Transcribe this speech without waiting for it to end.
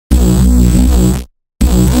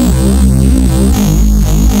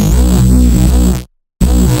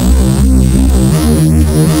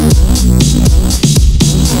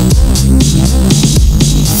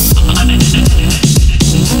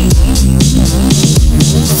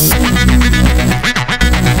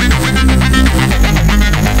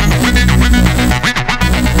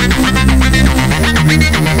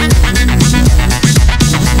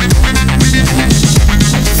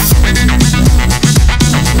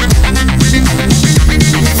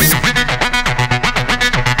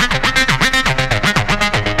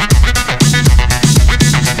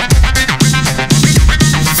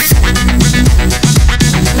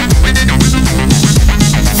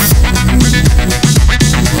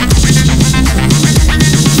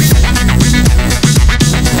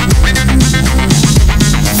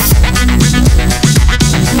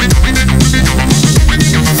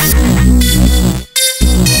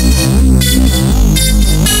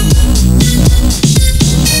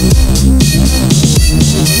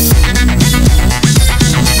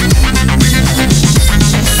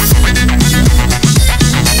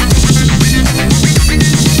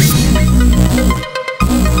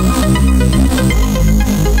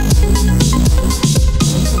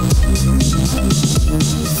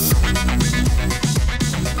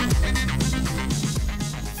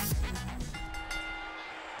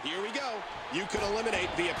Here we go. You can eliminate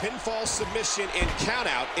via pinfall, submission, and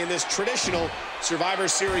countout in this traditional Survivor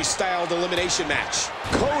Series styled elimination match.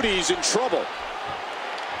 Cody's in trouble.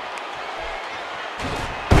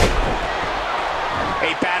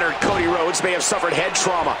 A battered Cody Rhodes may have suffered head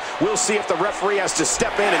trauma. We'll see if the referee has to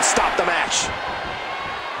step in and stop the match.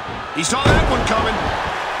 He saw that one coming.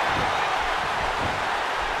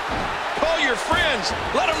 Call your friends.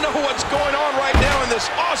 Let them know what's going on right now in this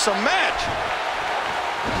awesome match.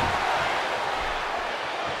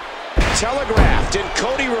 Telegraphed, and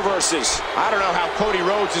Cody reverses. I don't know how Cody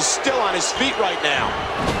Rhodes is still on his feet right now.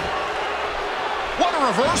 What a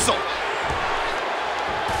reversal.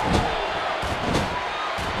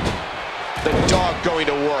 The dog going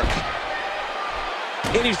to work.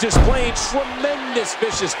 And he's displaying tremendous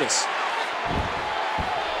viciousness.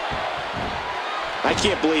 I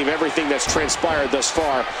can't believe everything that's transpired thus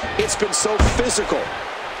far. It's been so physical.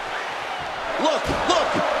 Look, look,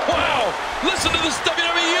 wow. Listen to this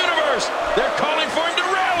WWE Universe. They're calling for him to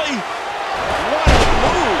rally. What a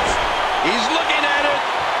move. He's looking at it.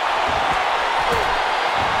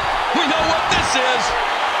 We know what this is.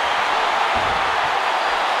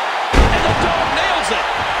 And the dog nails it.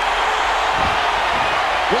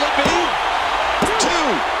 Will it be? 2.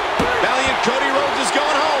 Valiant Cody Rhodes is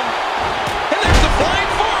going home. And there's the flying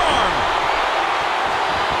forearm.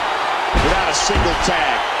 Without a single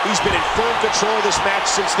tag. He's been in firm control of this match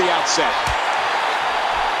since the outset.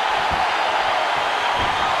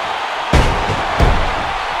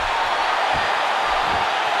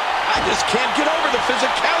 I just can't get over the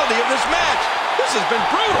physicality of this match. This has been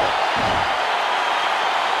brutal.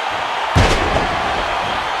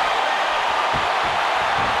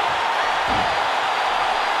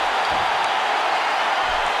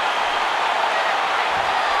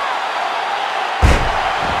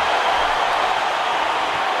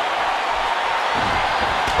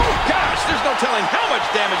 There's no telling how much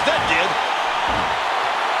damage that did.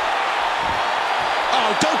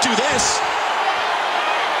 Oh, don't do this.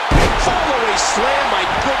 Fall-away slam, my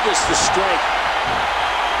goodness, the strength.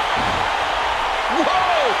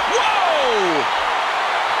 Whoa, whoa!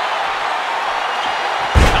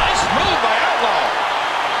 Nice move by Outlaw.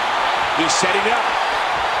 He's setting it up.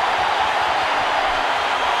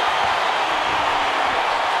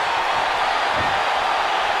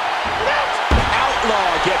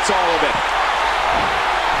 Gets all of it.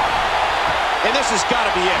 And this has got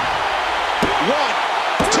to be it. 1,